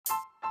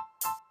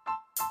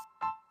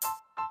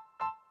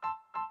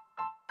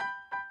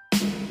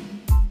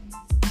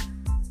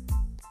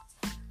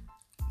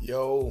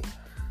Yo,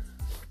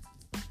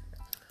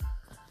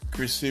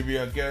 Chris Sibby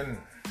again.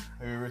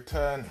 We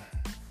return.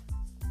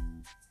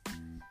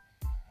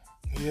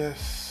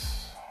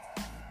 Yes,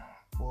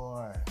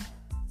 boy.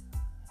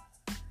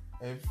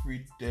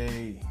 Every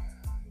day,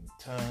 you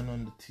turn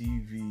on the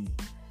TV,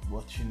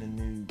 watching the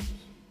news,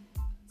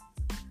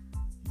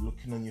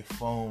 looking on your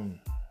phone,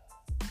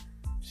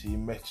 see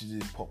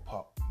messages pop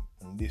up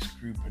in this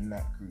group and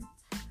that group.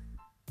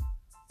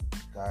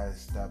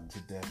 Guys stabbed to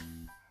death.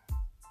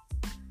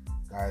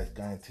 Guys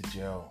going to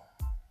jail.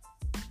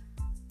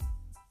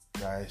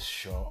 Guys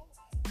shot.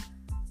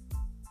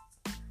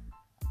 I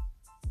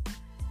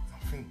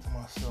think to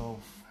myself,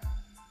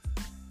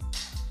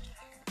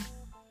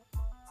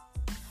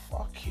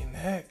 fucking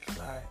heck,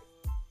 like,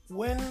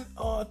 when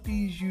are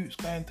these youths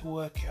going to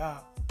work it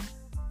out?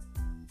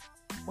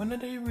 When are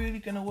they really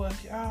going to work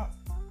it out?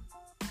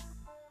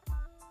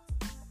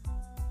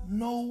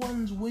 No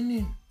one's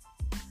winning.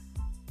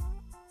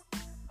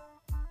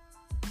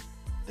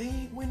 They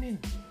ain't winning.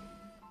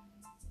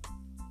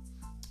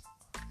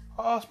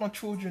 I asked my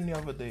children the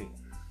other day,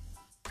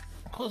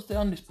 because they're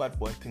on this bad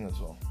boy thing as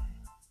well.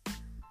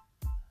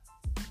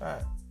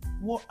 Right,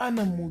 what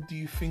animal do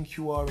you think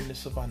you are in the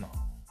savannah?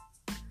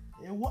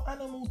 Yeah, what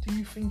animal do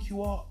you think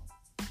you are?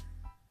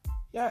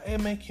 Yeah, you're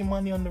making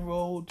money on the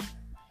road,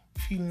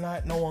 feeling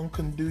like no one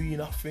can do you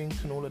nothing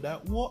and all of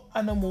that. What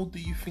animal do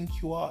you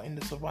think you are in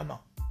the savannah?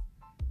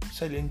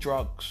 Selling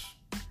drugs.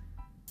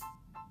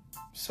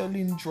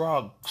 Selling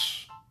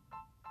drugs.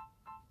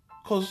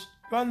 Because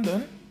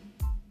London,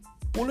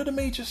 all of the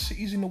major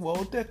cities in the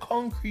world, they're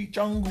concrete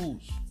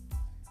jungles.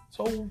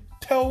 So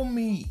tell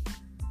me,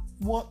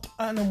 what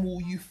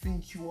animal you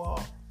think you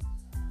are?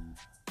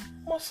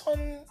 My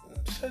son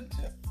said,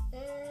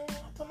 I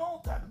don't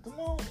know, Dad, I don't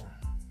know.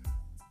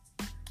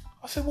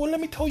 I said, well, let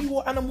me tell you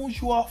what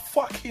animals you are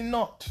fucking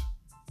not.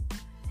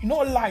 You're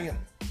not a lion.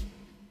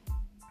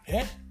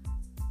 Yeah?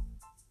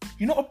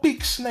 You're not a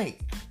big snake.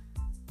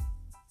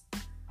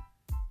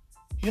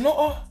 You're not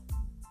a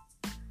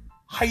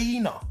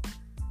hyena.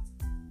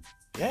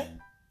 Yeah?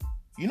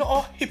 You're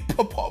not a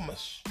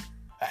hippopotamus,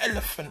 an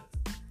elephant,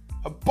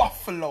 a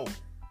buffalo,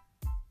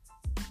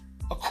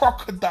 a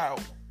crocodile,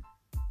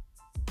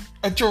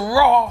 a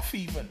giraffe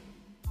even.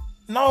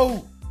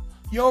 No,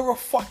 you're a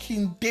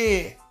fucking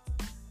deer.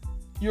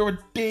 You're a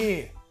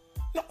deer.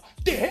 No,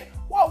 deer?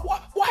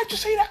 Why'd you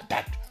say that,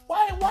 Dad?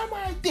 Why am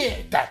I a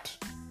deer, Dad?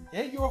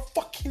 Yeah, you're a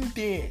fucking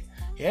deer.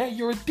 Yeah,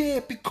 you're a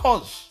deer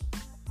because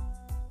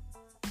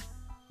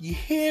you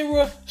hear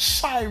a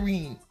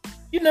siren.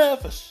 You're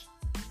nervous.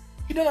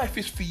 You don't know if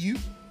it's for you.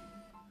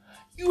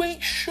 You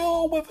ain't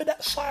sure whether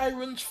that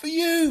siren's for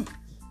you.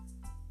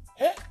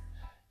 Yeah?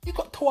 You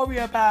got to worry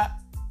about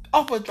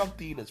other drug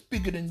dealers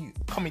bigger than you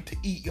coming to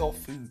eat your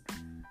food.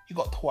 You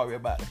got to worry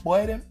about the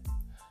boy them.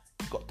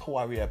 You got to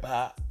worry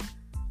about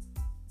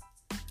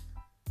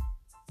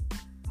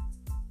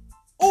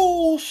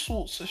all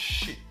sorts of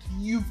shit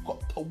you've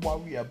got to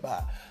worry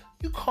about.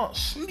 You can't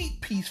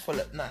sleep peaceful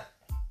at night.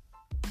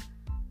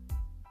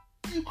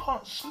 You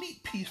can't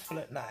sleep peaceful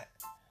at night.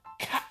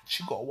 Cats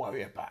you gotta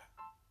worry about.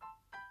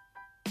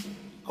 You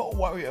gotta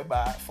worry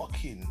about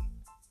fucking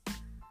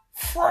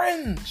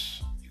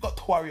friends. You got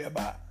to worry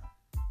about.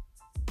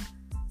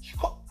 You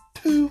got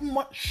too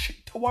much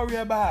shit to worry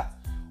about.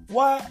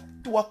 Why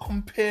do I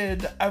compare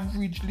the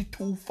average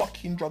little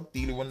fucking drug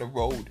dealer on the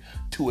road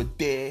to a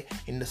deer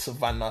in the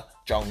savannah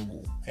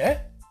jungle? Yeah?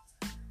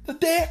 The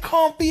deer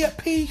can't be at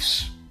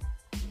peace.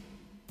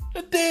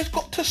 The deer's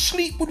got to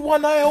sleep with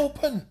one eye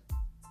open.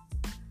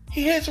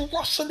 He hears a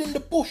rustle in the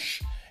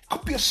bush. It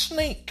could be a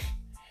snake.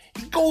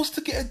 He goes to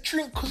get a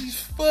drink because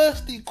he's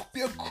thirsty. It could be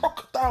a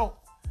crocodile.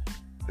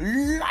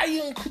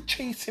 Lion could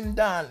chase him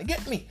down. You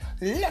get me?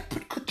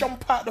 Leopard could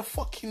jump out the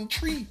fucking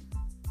tree.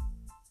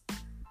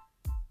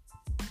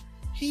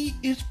 He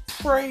is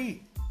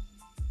prey.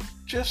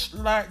 Just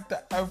like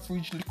the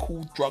average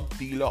little drug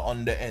dealer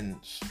on the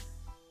ends.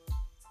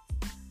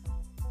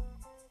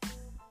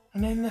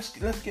 And then let's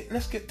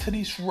get to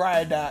this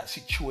ride out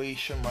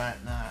situation right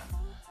now.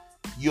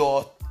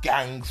 Your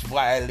gang's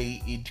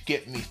violated.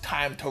 Get me?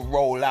 Time to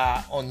roll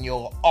out on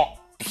your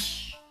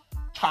ops.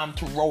 Time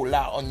to roll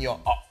out on your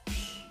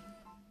ops.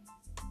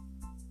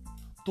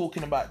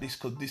 Talking about this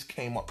because this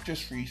came up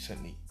just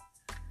recently.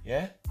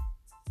 Yeah?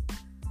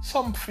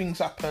 Some things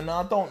happen.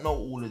 I don't know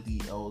all the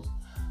details.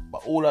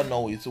 But all I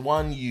know is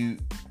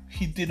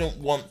he didn't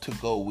want to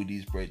go with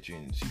his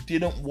brethren. He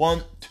didn't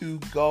want to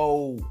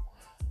go.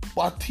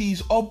 But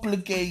he's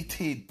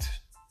obligated.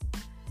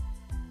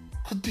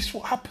 Because this is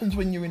what happens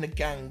when you're in a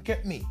gang.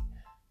 Get me?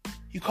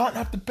 You can't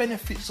have the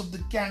benefits of the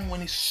gang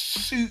when it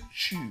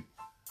suits you.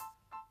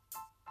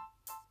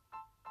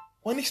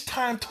 When it's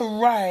time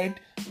to ride,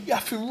 you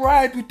have to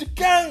ride with the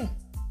gang.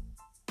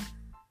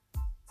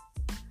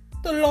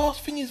 The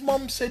last thing his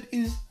mum said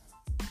is,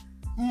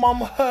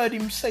 mum heard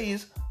him say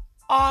is,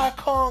 I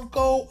can't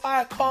go.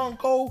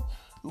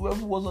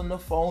 Whoever was on the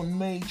phone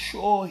made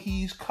sure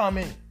he's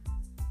coming.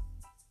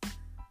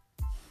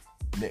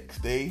 Next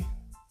day,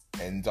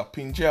 ends up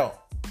in jail.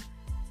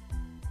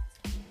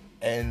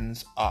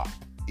 ends up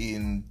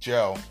in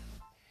jail.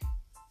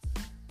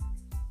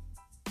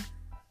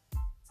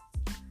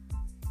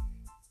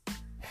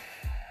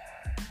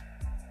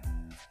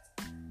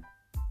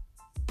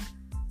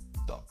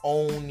 The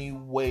only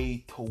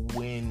way to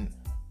win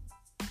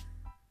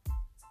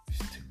is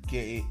to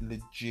get it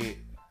legit.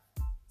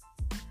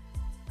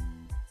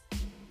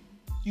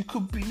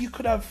 You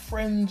could have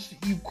friends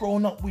that you've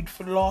grown up with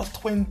for the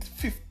last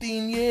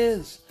 15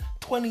 years,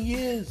 20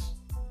 years.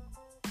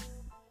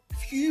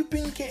 If you've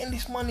been getting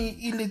this money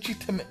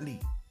illegitimately,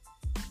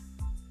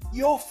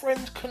 your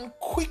friends can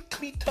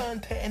quickly turn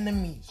to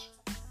enemies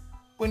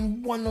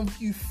when one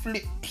of you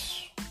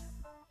flips.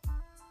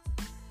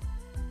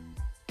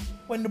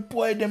 When the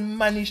boy then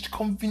managed to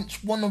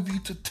convince one of you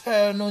to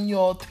turn on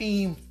your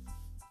team.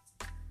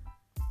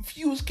 If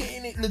you was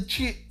getting it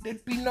legit,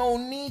 there'd be no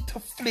need to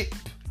flip.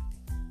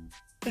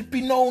 There'd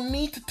be no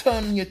need to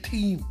turn on your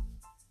team.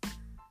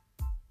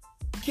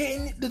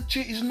 Getting it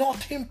legit is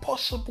not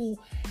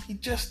impossible.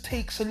 It just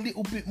takes a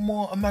little bit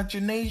more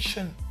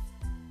imagination.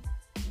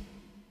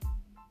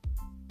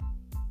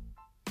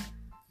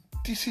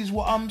 This is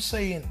what I'm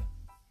saying.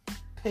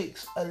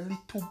 Takes a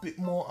little bit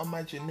more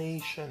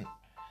imagination.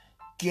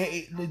 Get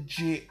it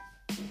legit.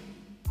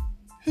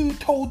 Who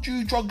told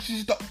you drugs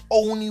is the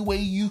only way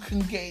you can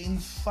get in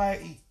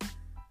society?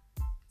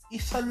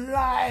 It's a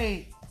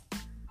lie.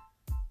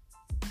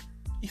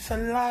 It's a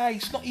lie.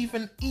 It's not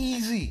even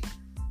easy.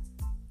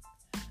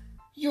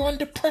 You're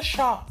under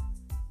pressure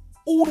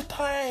all the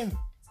time.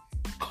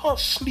 Can't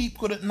sleep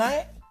good at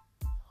night.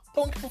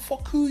 Don't give a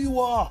fuck who you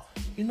are.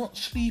 You're not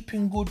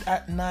sleeping good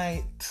at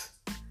night.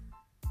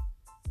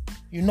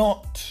 You're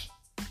not.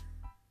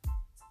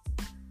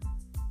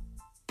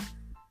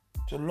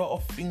 There's a lot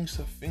of things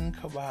to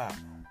think about.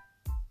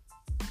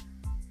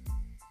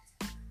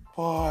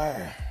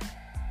 Boy,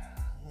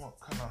 what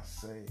can I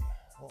say?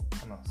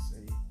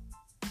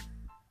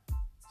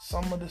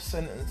 Some of the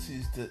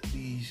sentences that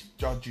these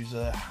judges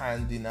are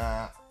handing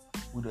out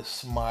with a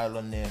smile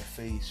on their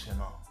face, you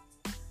know.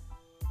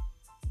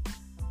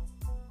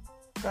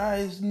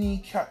 Guys'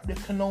 kneecap, they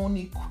can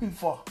only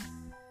quiver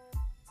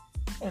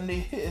when they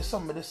hear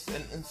some of the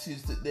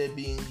sentences that they're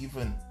being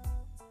given.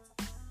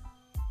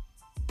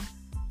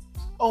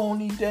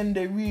 Only then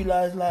they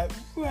realise, like,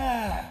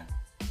 rah,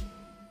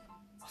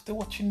 because they're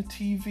watching the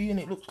TV and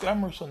it looks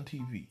glamorous on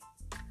TV.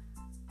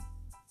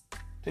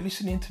 They're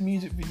listening to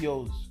music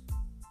videos.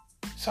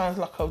 Sounds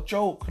like a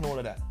joke and all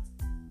of that.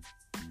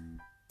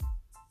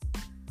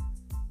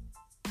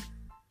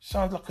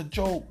 Sounds like a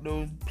joke.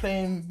 They're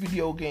playing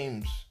video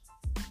games.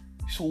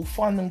 It's all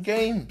fun and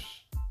games.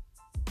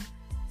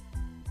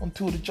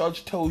 Until the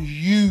judge tells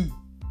you,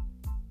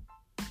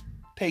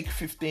 take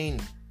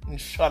 15 and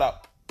shut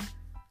up.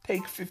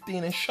 Take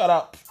 15 and shut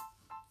up.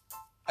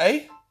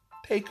 Eh?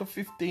 Take a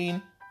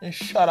 15 and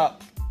shut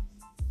up.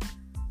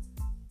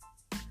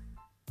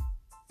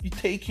 You're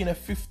taking a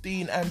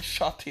 15 and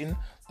shutting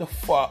the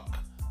fuck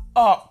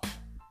up.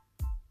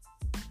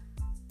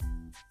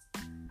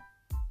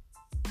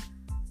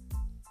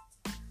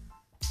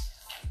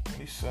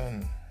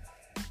 Listen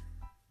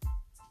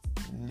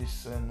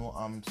what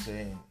I'm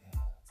saying.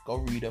 Go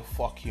read a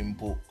fucking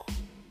book.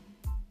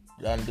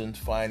 London's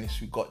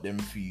Finest, we got them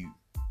for you.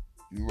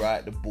 We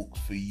write the books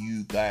for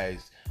you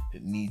guys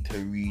that need to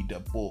read a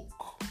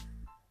book.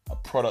 A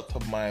product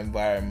of my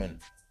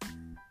environment.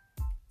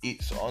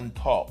 It's on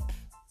top.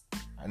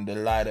 And The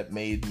Lie That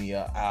Made Me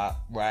are out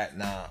right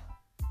now.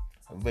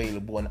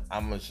 Available on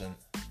Amazon.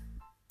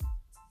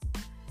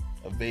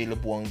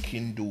 Available on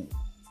Kindle.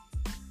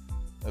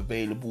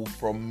 Available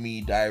from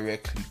me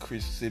directly,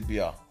 Chris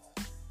Sibia.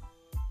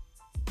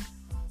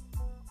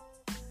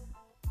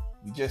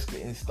 We're just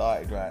getting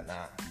started right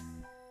now.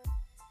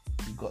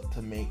 You got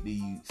to make the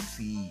youth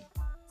see.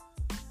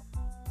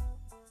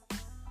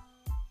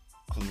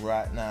 Because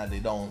right now they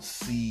don't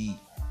see.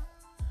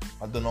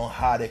 I don't know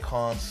how they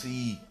can't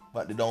see,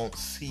 but they don't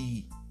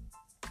see.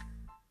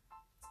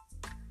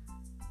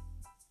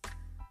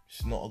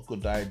 It's not a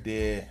good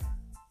idea.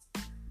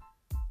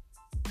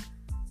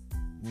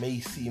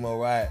 May seem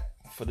alright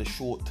for the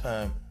short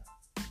term,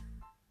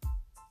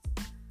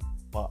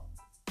 but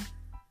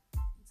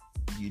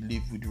you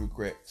live with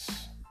regrets.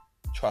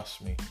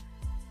 Trust me.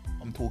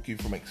 I'm talking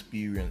from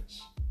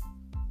experience.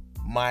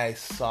 My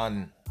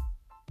son,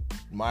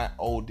 my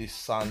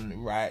oldest son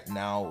right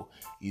now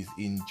is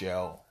in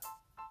jail.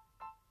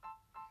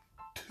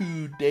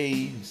 2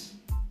 days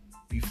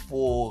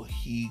before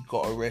he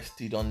got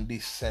arrested on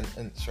this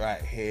sentence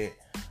right here,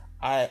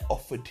 I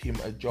offered him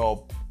a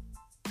job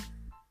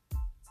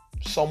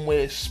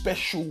somewhere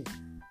special.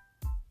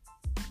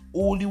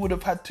 All he would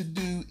have had to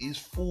do is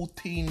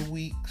 14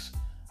 weeks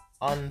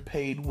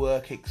unpaid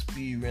work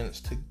experience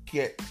to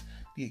get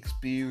the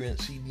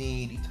experience he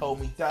need. He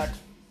told me, Dad,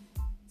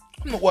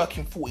 I'm not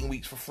working 14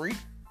 weeks for free.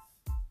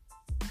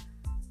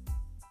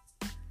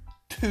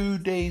 2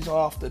 days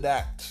after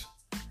that,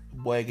 the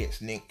boy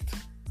gets nicked.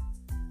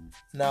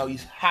 Now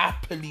he's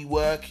happily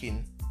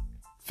working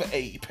for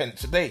 80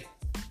 pence a day.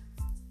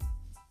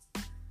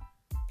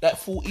 That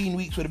 14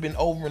 weeks would have been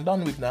over and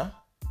done with now.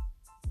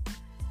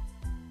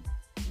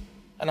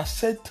 And I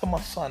said to my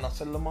son, I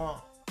said,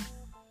 Lamar,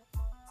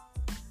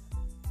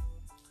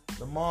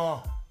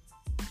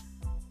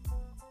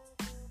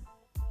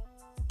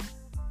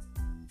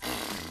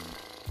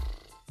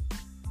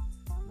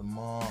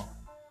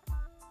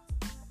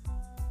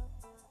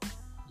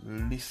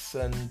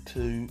 listen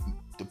to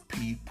the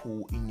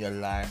people in your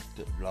life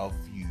that love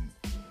you.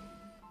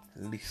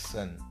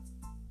 Listen.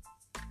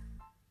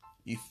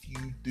 If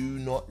you do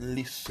not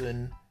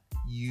listen,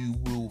 you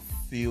will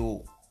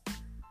feel.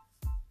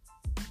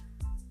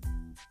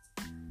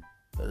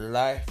 The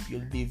life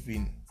you're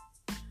living,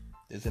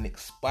 there's an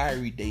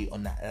expiry date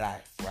on that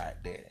life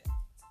right there.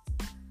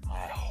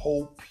 I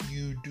hope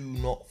you do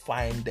not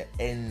find the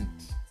end,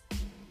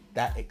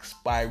 that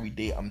expiry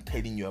date I'm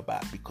telling you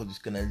about, because it's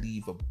going to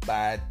leave a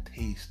bad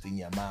taste in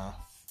your mouth.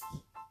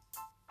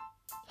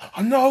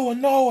 I know,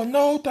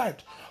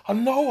 Dad. I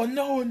know,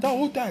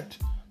 Dad.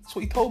 That's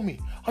what he told me.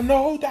 I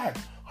know, Dad.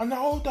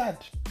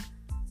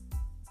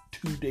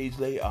 2 days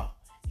later,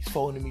 he's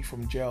phoning me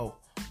from jail.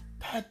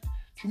 Dad, do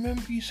you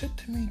remember you said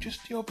to me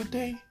just the other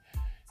day,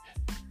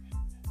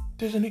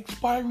 there's an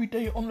expiry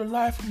date on the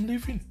life I'm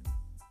living?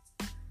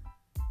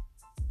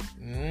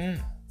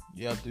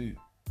 Yeah, I do.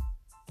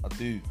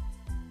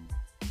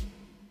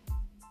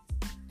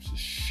 It's a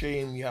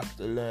shame you have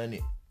to learn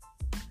it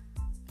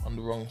on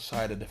the wrong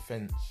side of the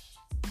fence.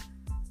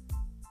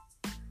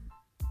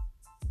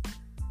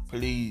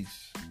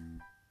 Please,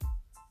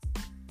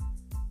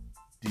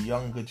 the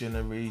younger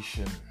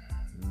generation,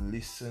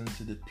 listen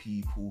to the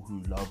people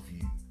who love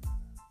you.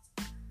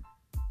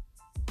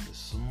 The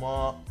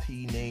smart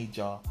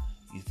teenager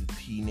is the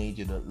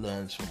teenager that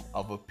learns from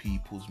other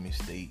people's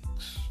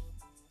mistakes.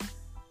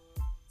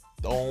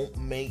 Don't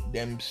make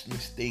them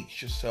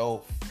mistakes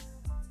yourself,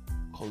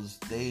 because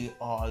they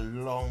are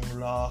long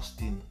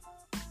lasting.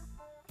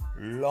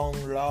 And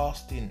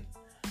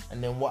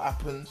then what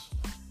happens?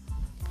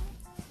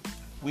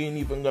 We ain't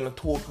even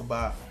talked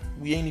about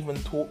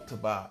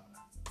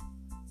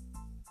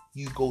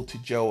you go to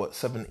jail at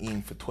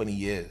 17 for 20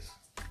 years.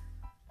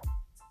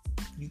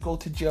 You go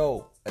to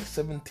jail at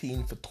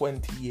 17 for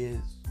 20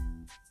 years.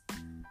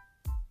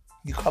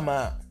 You come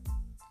out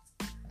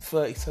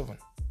 37.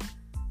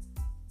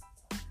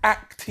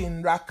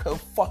 Acting like a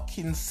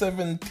fucking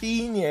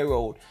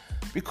 17-year-old.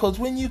 Because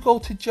when you go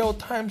to jail,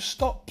 time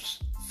stops.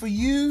 For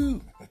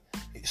you,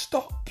 it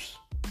stops.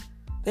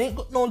 They ain't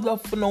got no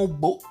love for no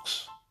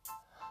books.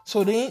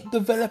 So they ain't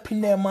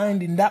developing their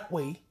mind in that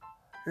way.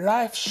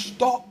 Life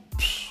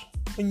stops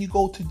when you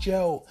go to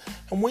jail.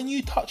 And when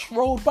you touch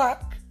road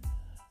back,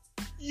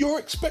 you're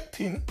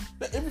expecting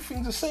that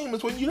everything's the same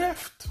as when you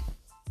left.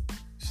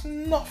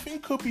 Nothing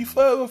could be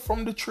further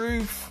from the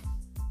truth.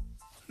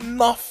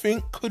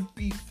 Nothing could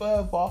be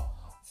further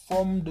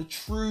from the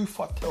truth,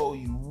 I tell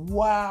you.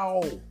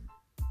 Wow,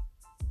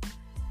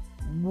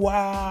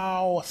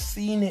 I've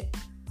seen it.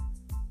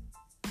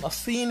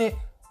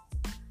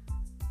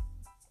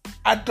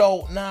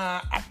 Adult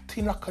now,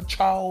 acting like a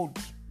child.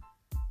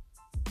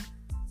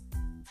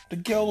 The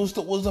girls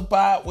that was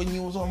about when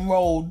you was on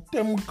road,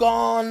 them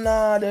gone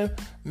now. They're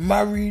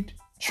married,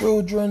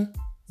 children,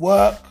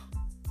 work.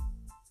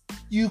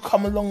 You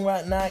come along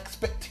right now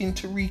expecting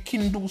to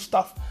rekindle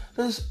stuff.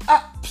 There's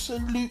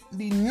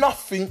absolutely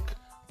nothing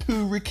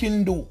to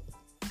rekindle.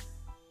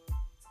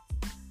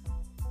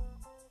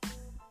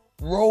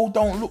 Road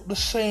don't look the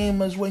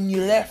same as when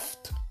you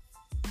left.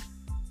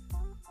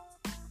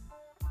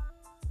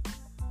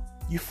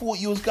 You thought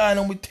you was going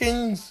on with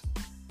things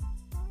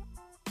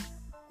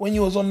when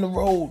you was on the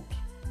road.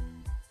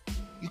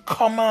 You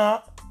come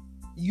out,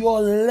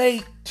 you're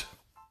late.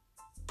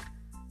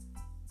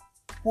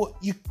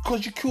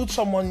 Because you killed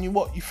someone, you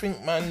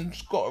think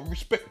man's got to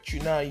respect you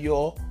now?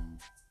 You're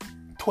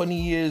 20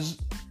 years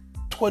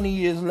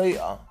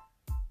later.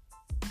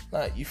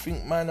 Like, you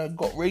think man have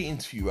got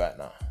ratings for you right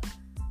now?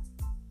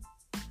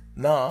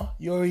 Nah,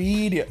 you're an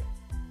idiot.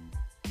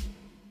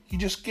 You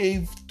just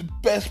gave the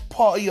best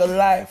part of your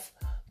life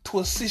to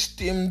a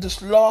system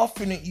just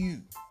laughing at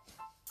you.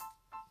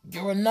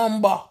 You're a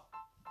number.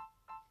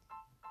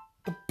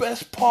 The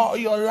best part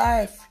of your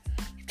life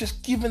you've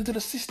just given to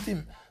the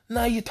system.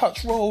 Now you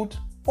touch road.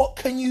 What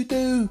can you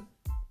do?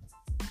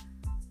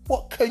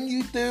 What can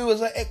you do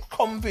as an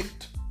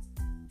ex-convict?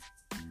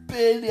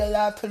 Barely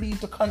allowed to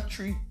leave the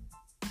country.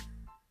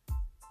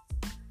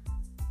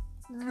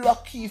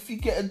 Lucky if you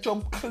get a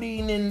job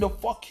cleaning the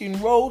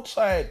fucking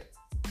roadside.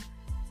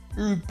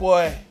 Rude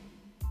boy.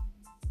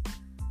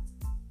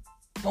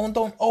 No one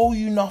don't owe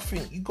you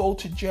nothing. You go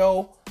to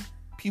jail.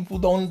 People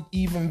don't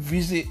even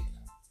visit.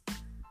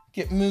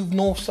 Get moved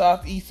north,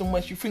 south, east and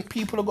west. You think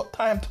people have got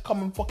time to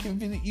come and fucking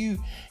visit you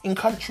in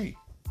country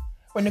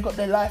when they got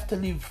their life to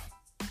live?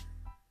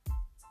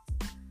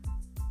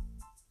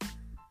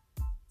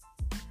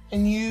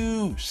 And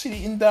you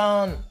sitting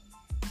down,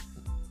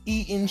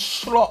 eating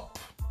slop,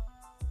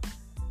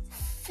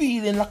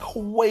 feeling like a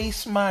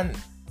waste man.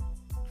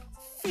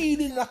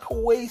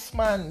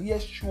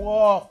 Yes, you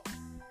are.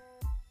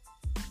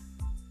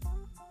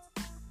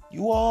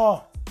 You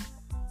are.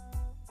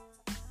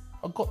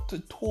 I got to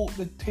talk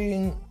the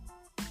thing.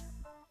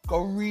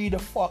 Go read a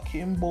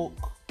fucking book.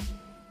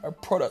 A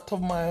product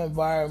of my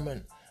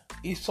environment.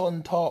 It's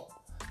on top.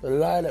 The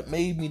Lie That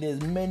Made Me.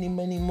 There's many,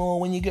 many more.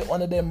 When you get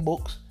one of them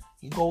books,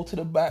 you go to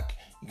the back,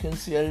 you can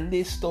see a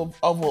list of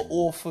other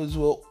authors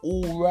who are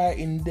all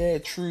writing their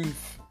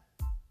truth.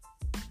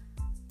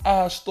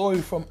 Our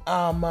story from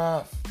our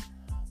mouth.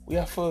 We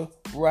have to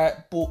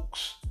write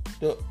books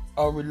that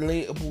are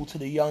relatable to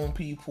the young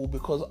people,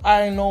 because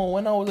I know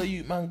when I was a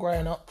youth man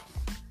growing up,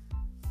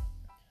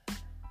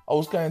 I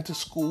was going to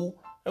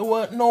school. There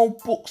weren't no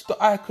books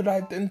that I could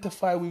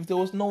identify with. There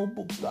was no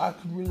books that I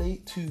could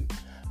relate to.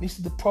 This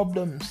is the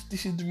problems.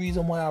 This is the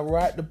reason why I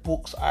write the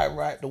books I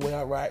write the way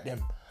I write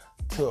them.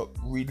 To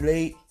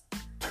relate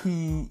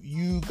to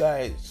you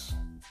guys.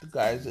 The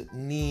guys that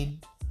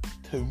need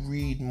to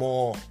read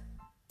more.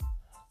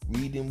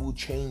 Reading will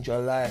change your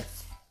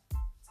life.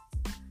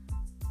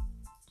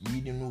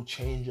 Reading will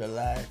change your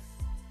life.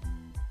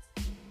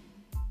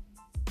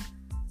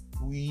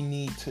 We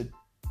need to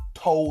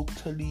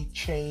totally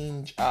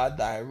change our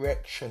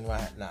direction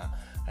right now.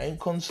 I ain't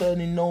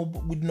concerned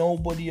with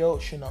nobody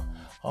else, you know.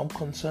 I'm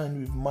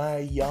concerned with our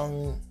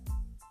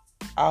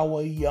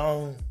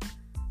young.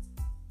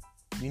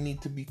 We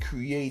need to be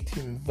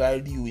creating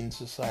value in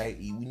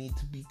society. We need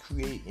to be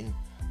creating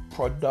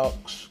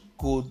products,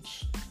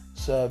 goods,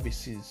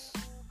 services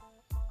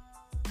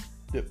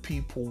that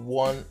people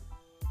want,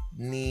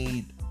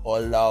 need,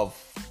 or love.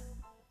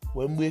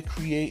 When we're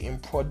creating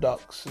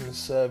products and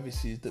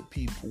services that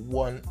people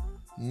want,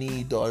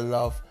 need, or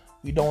love,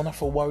 we don't have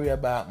to worry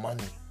about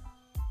money.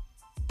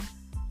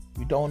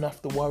 We don't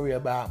have to worry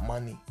about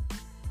money.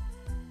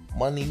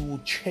 Money will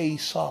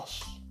chase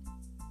us.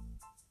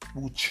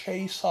 Will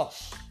chase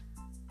us.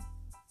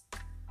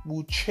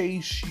 Will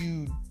chase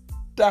you.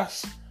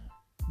 That's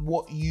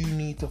what you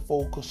need to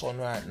focus on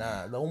right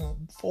now. Don't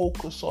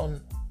focus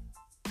on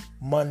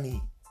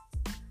money.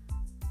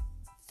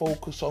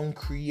 Focus on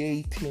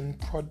creating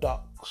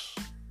products.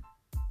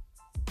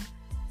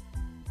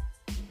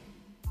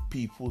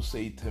 People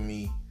say to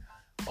me,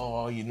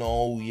 oh, I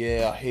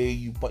hear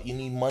you, but you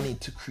need money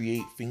to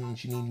create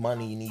things. You need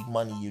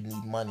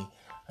money.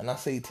 And I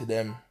say to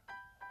them,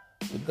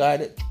 the guy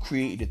that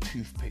created a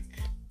toothpick,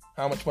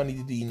 how much money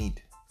did he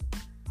need?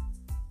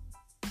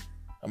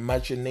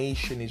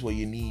 Imagination is what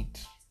you need.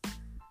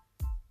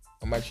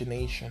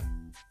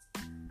 Imagination.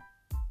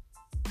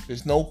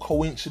 There's no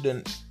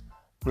coincidence.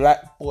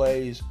 Black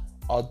boys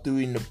are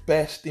doing the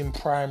best in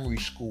primary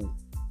school.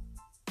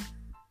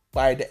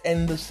 By the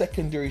end of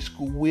secondary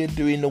school, we're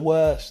doing the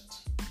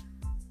worst.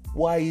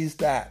 Why is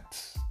that?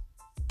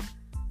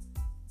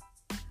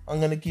 I'm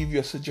going to give you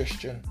a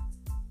suggestion.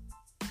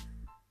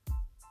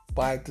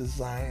 By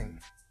design.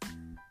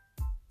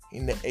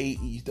 In the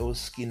 80s, there was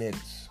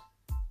skinheads.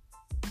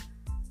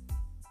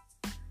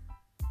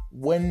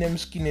 When them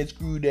skinheads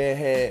grew their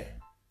hair,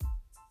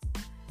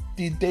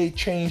 did they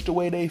change the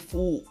way they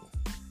thought?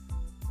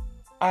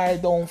 I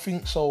don't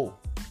think so.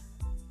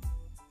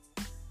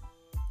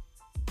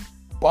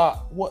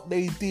 But what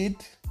they did,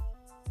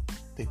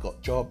 they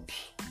got jobs.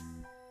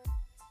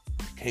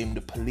 Became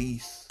the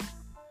police.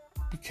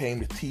 Became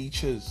the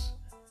teachers.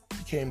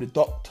 Became the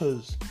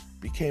doctors.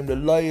 Became the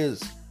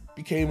lawyers.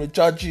 Became the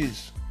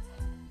judges.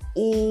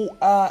 All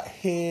out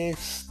here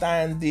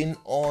standing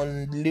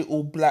on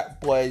little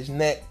black boys'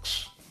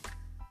 necks.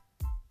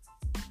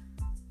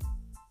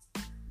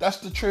 That's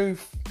the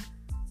truth.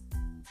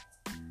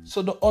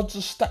 So the odds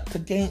are stacked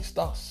against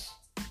us.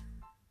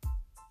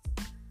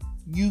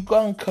 You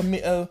go and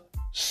commit a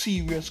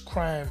serious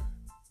crime.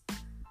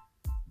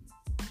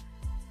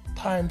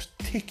 Time's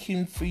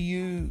ticking for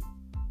you.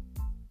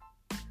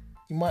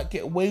 You might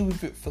get away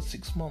with it for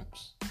 6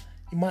 months.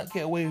 You might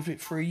get away with it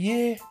for a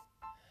year.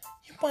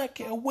 You might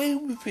get away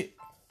with it.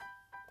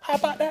 How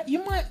about that?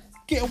 You might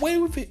get away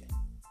with it.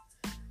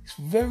 It's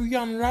very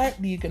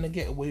unlikely you're going to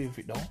get away with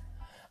it though.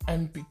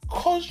 And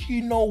because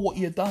you know what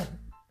you've done,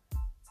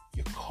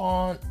 you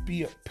can't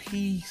be at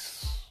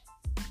peace.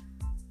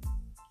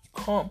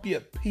 You can't be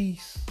at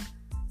peace.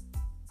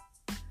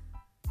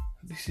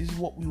 This is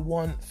what we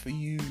want for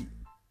you.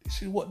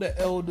 This is what the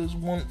elders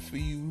want for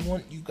you. We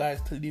want you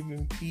guys to live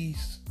in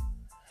peace.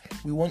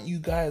 We want you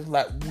guys,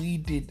 like we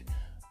did,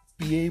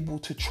 be able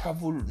to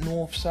travel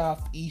north,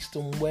 south, east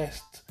and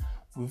west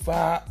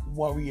without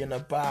worrying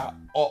about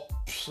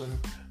ops and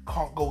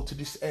can't go to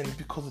this end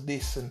because of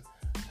this, and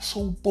it's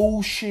all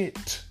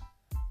bullshit.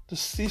 The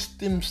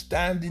system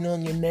standing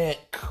on your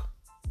neck.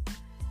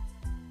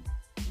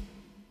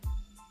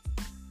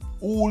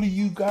 All of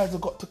you guys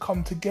have got to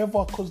come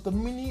together, because the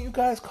minute you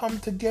guys come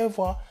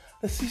together,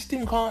 the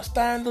system can't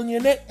stand on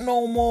your neck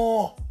no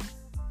more.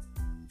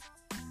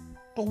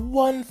 The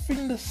one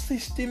thing the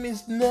system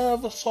is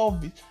nervous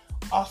of is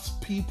us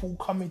people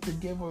coming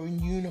together and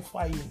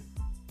unifying.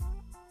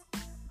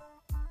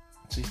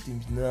 The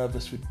system's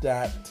nervous with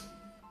that.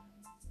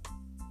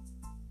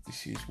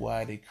 This is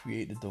why they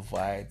create the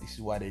divide. This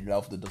is why they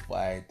love the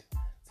divide.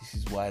 This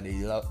is why they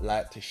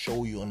like to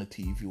show you on the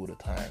TV all the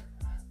time.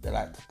 They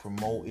like to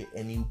promote it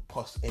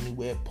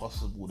anywhere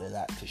possible. They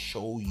like to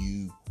show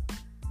you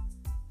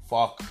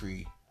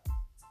fuckery.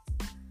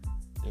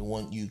 They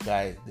want you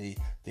guys.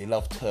 They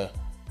love to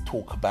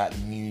talk about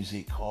the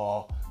music.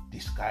 Oh,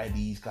 these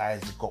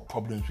guys have got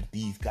problems with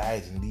these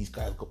guys, and these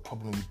guys got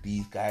problems with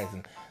these guys,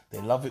 and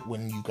they love it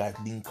when you guys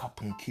link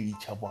up and kill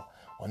each other.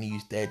 One of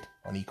you's dead,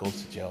 one of you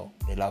goes to jail.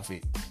 They love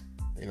it.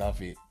 They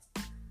love it.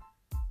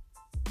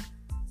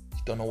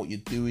 You don't know what you're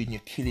doing.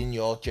 You're killing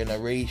your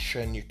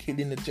generation. You're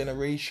killing the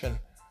generation.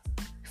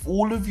 If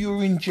all of you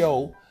are in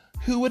jail,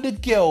 who are the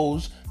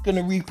girls going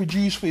to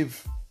reproduce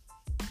with?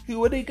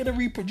 Who are they going to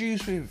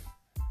reproduce with?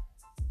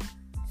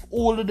 If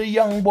all of the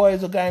young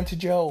boys are going to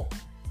jail.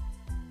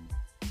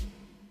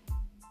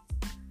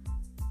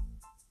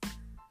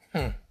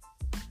 Me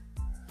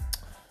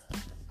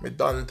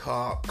done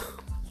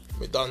talk.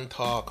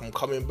 I'm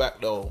coming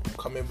back though. I'm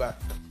coming back.